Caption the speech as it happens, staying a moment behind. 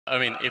I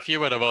mean, if you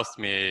would have asked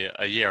me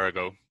a year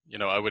ago,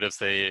 I would have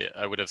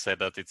said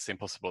that it's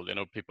impossible.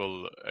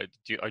 People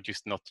are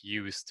just not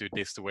used to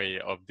this way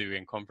of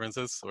doing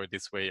conferences, or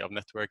this way of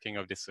networking,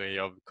 or this way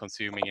of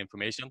consuming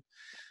information.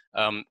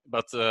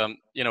 But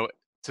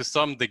to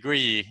some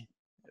degree,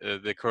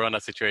 the Corona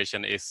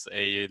situation is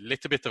a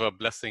little bit of a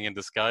blessing in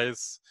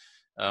disguise,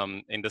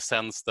 in the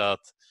sense that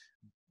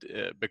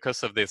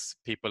because of this,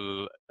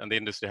 people and the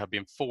industry have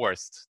been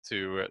forced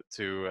to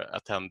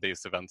attend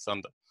these events.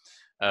 And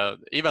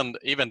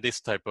even this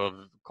type of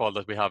call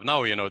that we have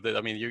now,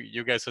 I mean,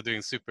 you guys are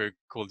doing super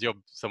cool job,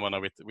 Simona,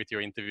 with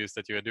your interviews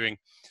that you are doing.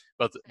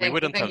 But we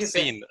wouldn't Thank have you,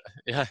 Pierre. seen,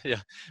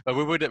 yeah. But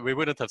we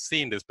wouldn't have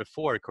seen this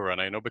before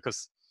Corona,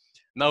 because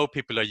now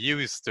people are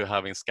used to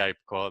having Skype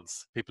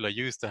calls. People are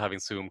used to having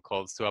Zoom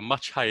calls to a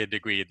much higher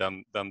degree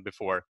than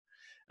before.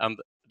 And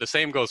the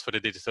same goes for the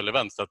digital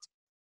events, that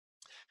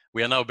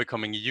we are now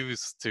becoming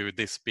used to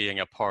this being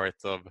a part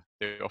of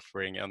the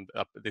offering, and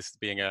this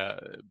being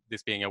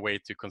a way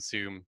to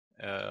consume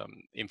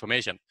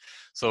information.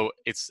 So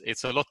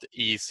it's a lot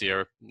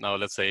easier now,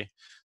 let's say,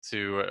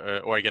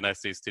 to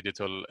organize these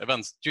digital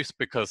events, just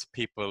because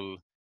people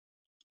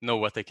know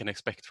what they can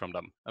expect from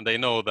them, and they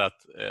know that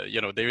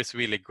there is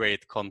really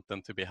great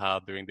content to be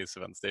had during these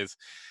events.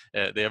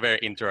 They are very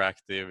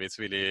interactive. It's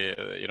really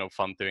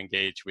fun to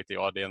engage with the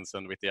audience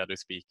and with the other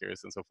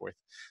speakers and so forth.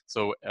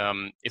 So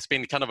it's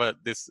been kind of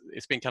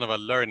a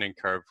learning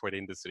curve for the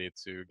industry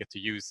to get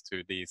used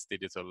to these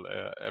digital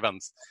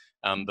events,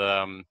 and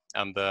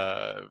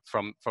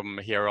from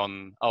here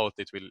on out,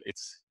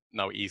 it's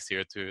now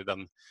easier to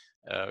then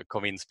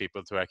convince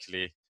people to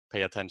actually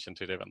pay attention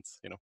to the events.